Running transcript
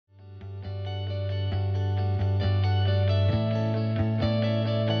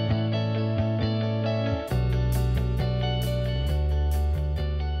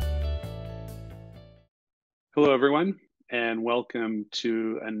Hello, everyone, and welcome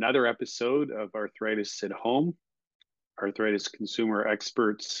to another episode of Arthritis at Home, Arthritis Consumer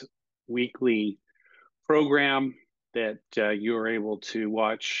Experts weekly program that you are able to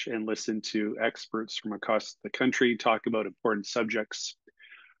watch and listen to experts from across the country talk about important subjects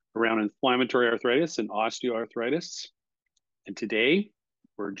around inflammatory arthritis and osteoarthritis. And today,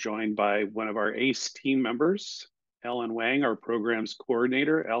 we're joined by one of our ACE team members, Ellen Wang, our program's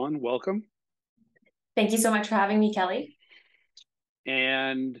coordinator. Ellen, welcome. Thank you so much for having me, Kelly.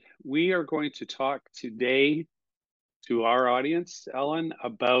 And we are going to talk today to our audience, Ellen,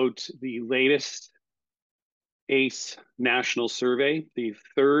 about the latest ACE national survey, the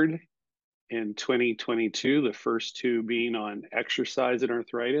third in 2022, the first two being on exercise and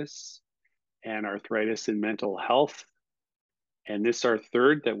arthritis and mental health. And this, our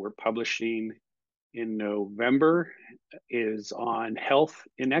third that we're publishing in November, is on health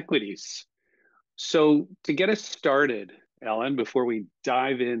inequities. So to get us started, Ellen, before we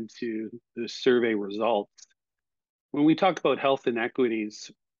dive into the survey results, when we talk about health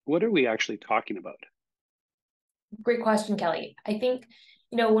inequities, what are we actually talking about? Great question, Kelly. I think,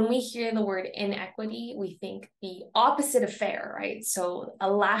 when we hear the word inequity, we think the opposite of fair, right? So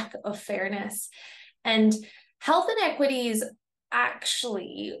a lack of fairness. And health inequities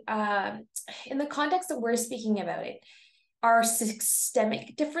actually, in the context that we're speaking about it, are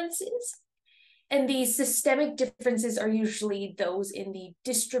systemic differences. And these systemic differences are usually those in the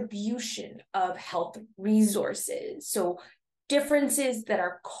distribution of health resources. So differences that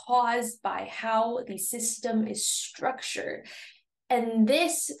are caused by how the system is structured. And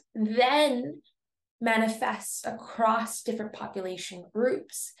this then manifests across different population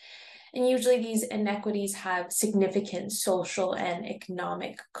groups. And usually these inequities have significant social and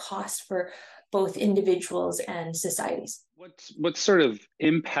economic costs for both individuals and societies. What sort of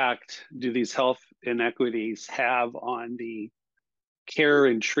impact do these health inequities have on the care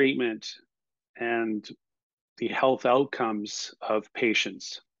and treatment and the health outcomes of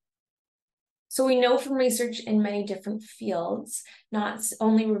patients? So we know from research in many different fields, not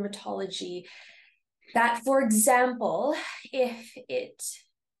only rheumatology, that, for example, if it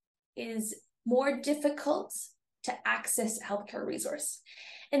is more difficult to access a healthcare resource,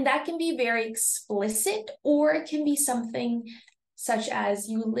 and that can be very explicit, or it can be something such as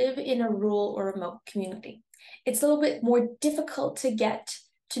you live in a rural or remote community. It's a little bit more difficult to get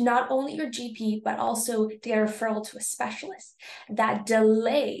to not only your GP, but also to get a referral to a specialist. That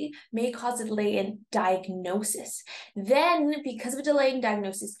delay may cause a delay in diagnosis. Then, because of a delay in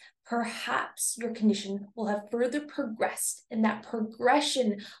diagnosis, perhaps your condition will have further progressed, and that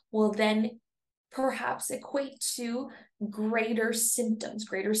progression will then perhaps equate to greater symptoms.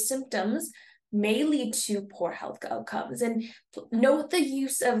 Greater symptoms may lead to poor health outcomes. And note the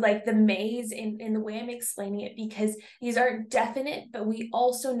use of the maze in the way I'm explaining it, because these aren't definite, but we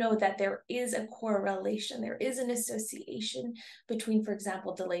also know that there is a correlation. There is an association between, for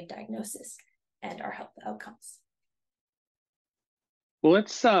example, delayed diagnosis and our health outcomes. Well,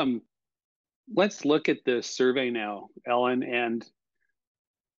 let's look at the survey now, Ellen. And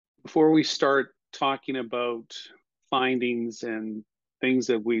before we start talking about findings and things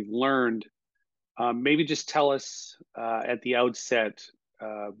that we've learned, maybe just tell us at the outset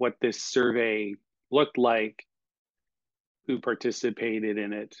what this survey looked like, who participated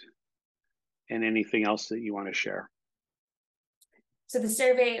in it, and anything else that you want to share. So the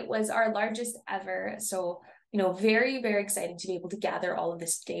survey was our largest ever. So very, very exciting to be able to gather all of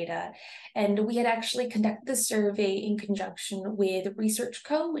this data. And we had actually conducted the survey in conjunction with Research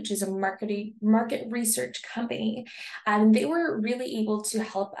Co., which is a market research company. And they were really able to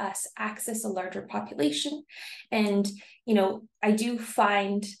help us access a larger population. And, I do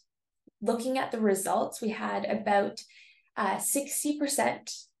find, looking at the results, we had about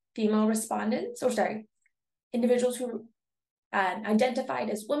 60% female respondents, individuals who identified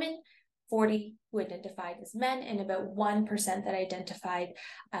as women, 40 who identified as men, and about 1% that identified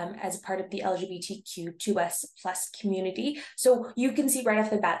as part of the LGBTQ2S plus community. So you can see right off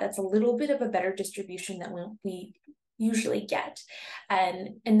the bat, that's a little bit of a better distribution than we usually get.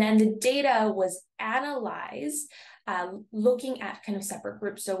 And then the data was analyzed looking at kind of separate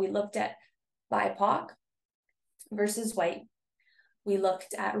groups. So we looked at BIPOC versus white. We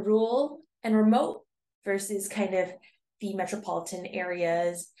looked at rural and remote versus kind of the metropolitan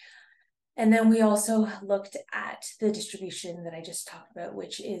areas. And then we also looked at the distribution that I just talked about,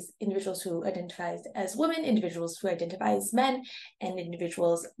 which is individuals who identify as women, individuals who identify as men, and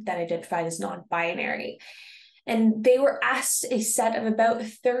individuals that identify as non-binary. And they were asked a set of about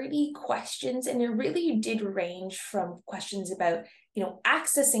 30 questions, and it really did range from questions about,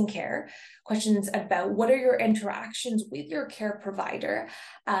 accessing care, questions about what are your interactions with your care provider,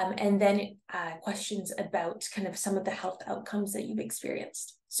 and then questions about kind of some of the health outcomes that you've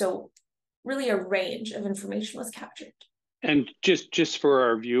experienced. So really a range of information was captured. And just for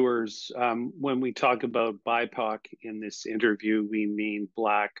our viewers, when we talk about BIPOC in this interview, we mean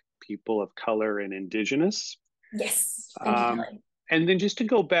Black, people of color, and Indigenous. Yes, thank you, Kelly. And then just to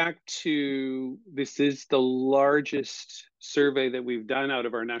go back to, this is the largest survey that we've done out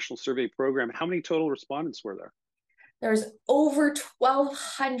of our national survey program. How many total respondents were there? There's over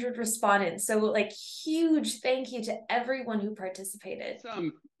 1,200 respondents. So like huge thank you to everyone who participated.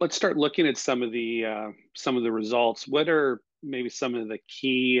 Let's start looking at some of the results. What are maybe some of the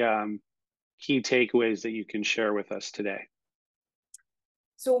key takeaways that you can share with us today?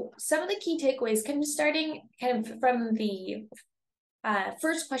 So some of the key takeaways, starting from the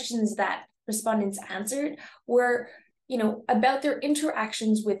first questions that respondents answered were, about their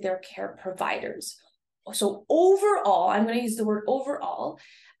interactions with their care providers. So overall, I'm going to use the word overall,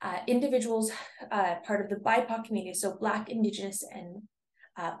 individuals part of the BIPOC community, so Black, Indigenous, and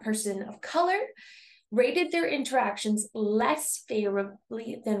person of color, rated their interactions less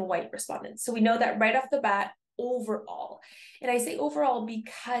favorably than white respondents. So we know that right off the bat, overall. And I say overall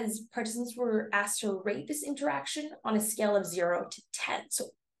because participants were asked to rate this interaction on a scale of 0 to 10. So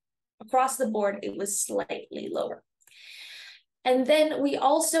across the board, it was slightly lower. And then we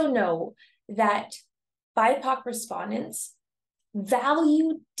also know that BIPOC respondents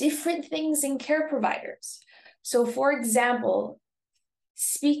value different things in care providers. So for example,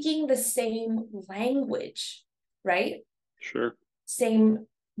 speaking the same language, right? Sure. Same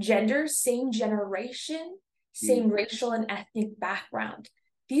gender, same generation, same racial and ethnic background.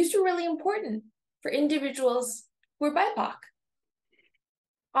 These are really important for individuals who are BIPOC.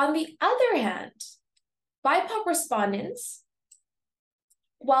 On the other hand, BIPOC respondents,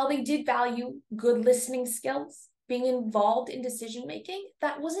 while they did value good listening skills, being involved in decision-making,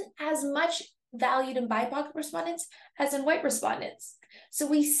 that wasn't as much valued in BIPOC respondents as in white respondents. So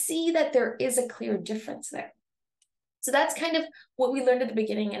we see that there is a clear difference there. So that's kind of what we learned at the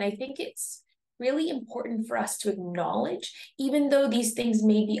beginning. And I think it's really important for us to acknowledge, even though these things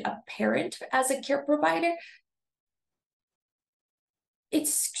may be apparent as a care provider,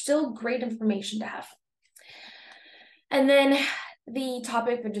 it's still great information to have. And then the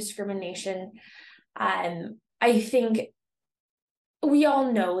topic of discrimination, I think we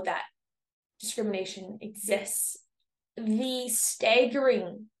all know that discrimination exists. The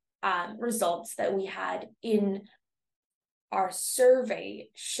staggering results that we had in our survey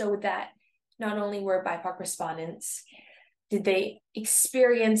showed that not only were BIPOC respondents, did they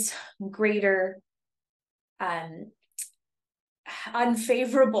experience greater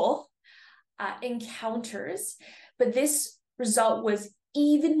unfavorable encounters, but this result was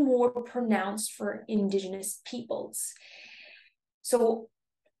even more pronounced for Indigenous peoples. So,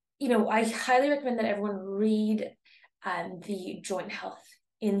 I highly recommend that everyone read the Joint Health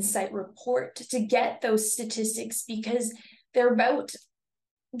Insight report to get those statistics, because they're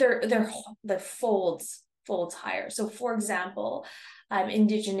folds higher. So for example,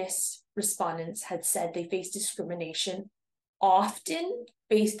 Indigenous respondents had said they face discrimination often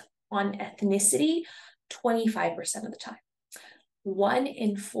based on ethnicity 25% of the time. One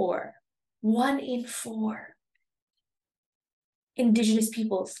in four Indigenous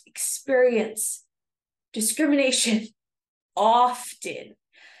peoples experience discrimination often.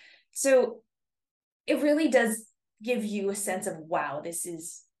 So it really does give you a sense of, wow, this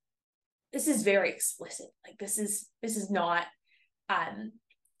is very explicit. Like this is not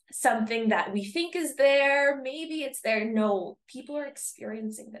something that we think is there. Maybe it's there. No, people are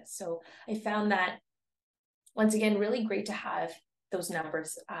experiencing this. So I found that, once again, really great to have those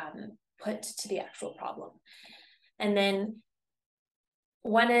numbers put to the actual problem. And then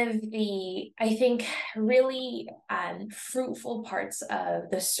one of the, I think, really fruitful parts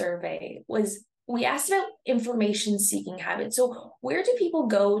of the survey was we asked about information seeking habits. So where do people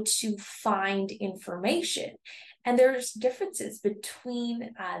go to find information? And there's differences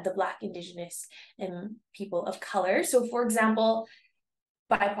between the Black, Indigenous, and people of color. So for example,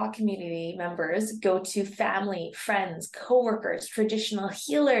 BIPOC community members go to family, friends, coworkers, traditional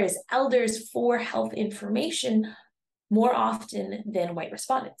healers, elders for health information more often than white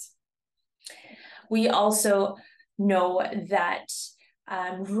respondents. We also know that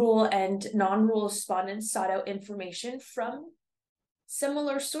rural and non-rural respondents sought out information from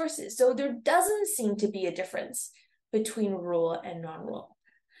similar sources. So there doesn't seem to be a difference between rural and non-rural.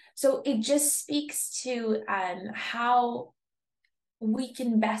 So it just speaks to how we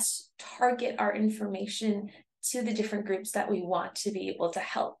can best target our information to the different groups that we want to be able to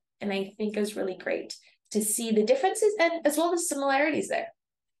help. And I think it was really great to see the differences and as well as similarities there.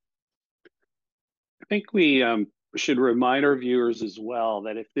 I think we should remind our viewers as well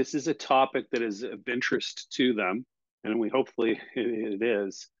that if this is a topic that is of interest to them, and we hopefully it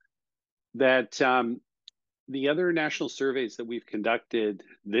is, that the other national surveys that we've conducted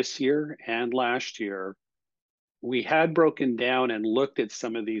this year and last year, we had broken down and looked at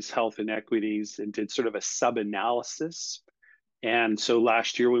some of these health inequities and did sort of a sub-analysis. And so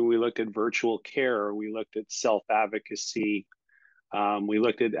last year, when we looked at virtual care, we looked at self-advocacy, we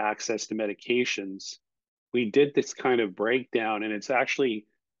looked at access to medications. We did this kind of breakdown, and it's actually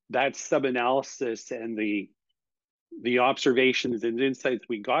that sub-analysis and the observations and insights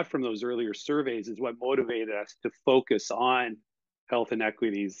we got from those earlier surveys is what motivated us to focus on health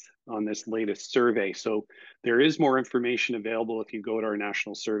inequities on this latest survey. So there is more information available. If you go to our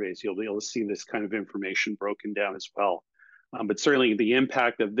national surveys, you'll be able to see this kind of information broken down as well. But certainly the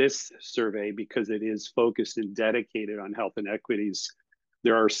impact of this survey, because it is focused and dedicated on health inequities,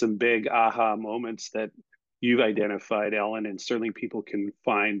 there are some big aha moments that you've identified, Ellen, and certainly people can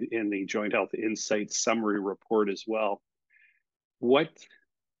find in the Joint Health Insights summary report as well. What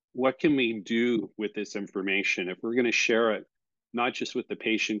can we do with this information if we're going to share it, not just with the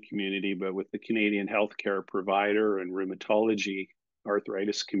patient community, but with the Canadian healthcare provider and rheumatology,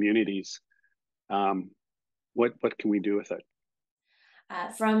 arthritis communities? What can we do with it?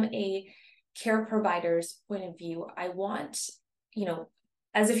 From a care provider's point of view, I want,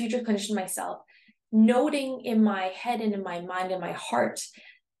 as a future clinician myself, noting in my head and in my mind and my heart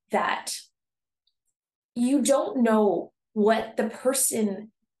that you don't know what the person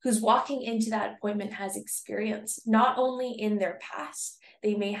who's walking into that appointment has experienced, not only in their past.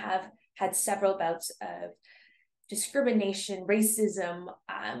 They may have had several bouts of discrimination, racism,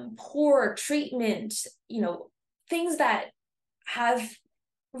 poor treatment, things that have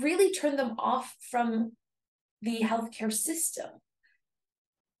really turned them off from the healthcare system.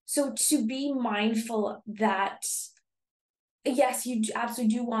 So to be mindful that, yes, you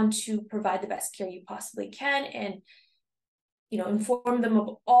absolutely do want to provide the best care you possibly can and, inform them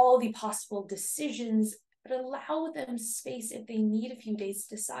of all the possible decisions, but allow them space if they need a few days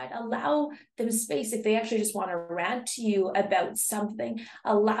to decide. Allow them space if they actually just want to rant to you about something.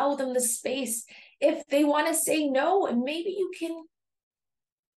 Allow them the space if they want to say no, and maybe you can,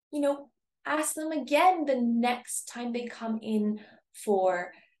 ask them again the next time they come in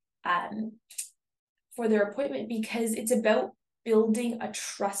for their appointment, because it's about building a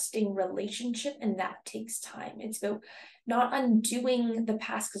trusting relationship, and that takes time. It's about not undoing the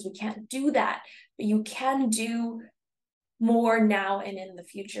past, because we can't do that, but you can do more now and in the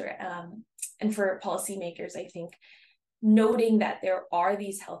future. And for policymakers, I think noting that there are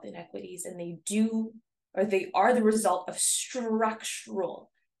these health inequities and they are the result of structural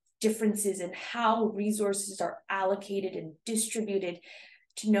differences in how resources are allocated and distributed,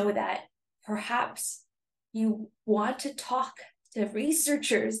 to know that perhaps you want to talk to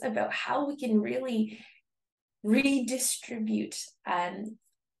researchers about how we can really redistribute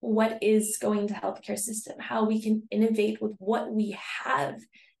what is going to the healthcare system, how we can innovate with what we have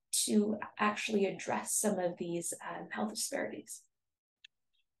to actually address some of these health disparities.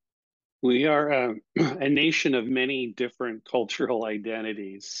 We are a nation of many different cultural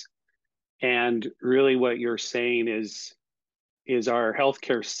identities. And really what you're saying is our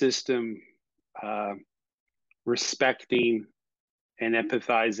healthcare system respecting and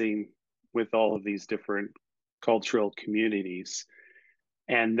empathizing with all of these different cultural communities.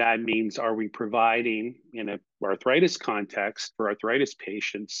 And that means, are we providing, in an arthritis context for arthritis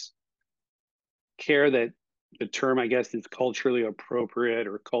patients, care that the term, I guess, is culturally appropriate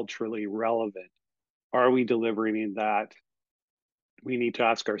or culturally relevant? Are we delivering that? We need to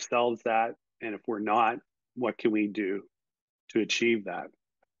ask ourselves that. And if we're not, what can we do to achieve that?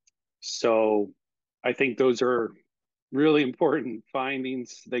 So I think those are really important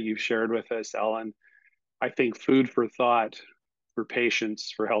findings that you've shared with us, Ellen. I think food for thought for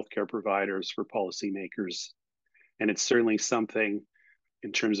patients, for healthcare providers, for policymakers. And it's certainly something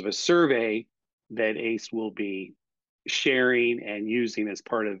in terms of a survey that ACE will be sharing and using as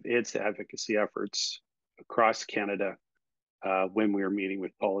part of its advocacy efforts across Canada when we are meeting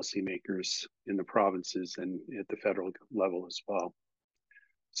with policymakers in the provinces and at the federal level as well.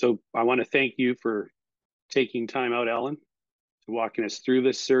 So I want to thank you for taking time out, Ellen, to walking us through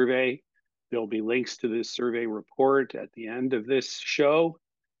this survey. There'll be links to this survey report at the end of this show.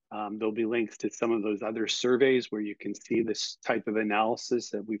 There'll be links to some of those other surveys where you can see this type of analysis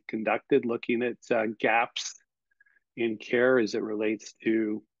that we've conducted, looking at gaps in care as it relates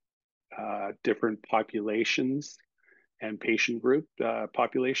to different populations and patient group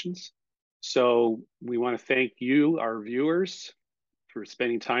populations. So we want to thank you, our viewers, for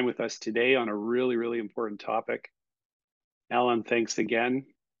spending time with us today on a really, really important topic. Ellen, thanks again.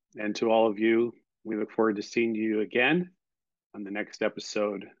 And to all of you, we look forward to seeing you again on the next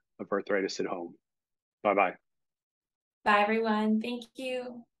episode of Arthritis at Home. Bye-bye. Bye, everyone. Thank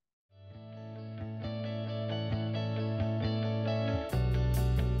you.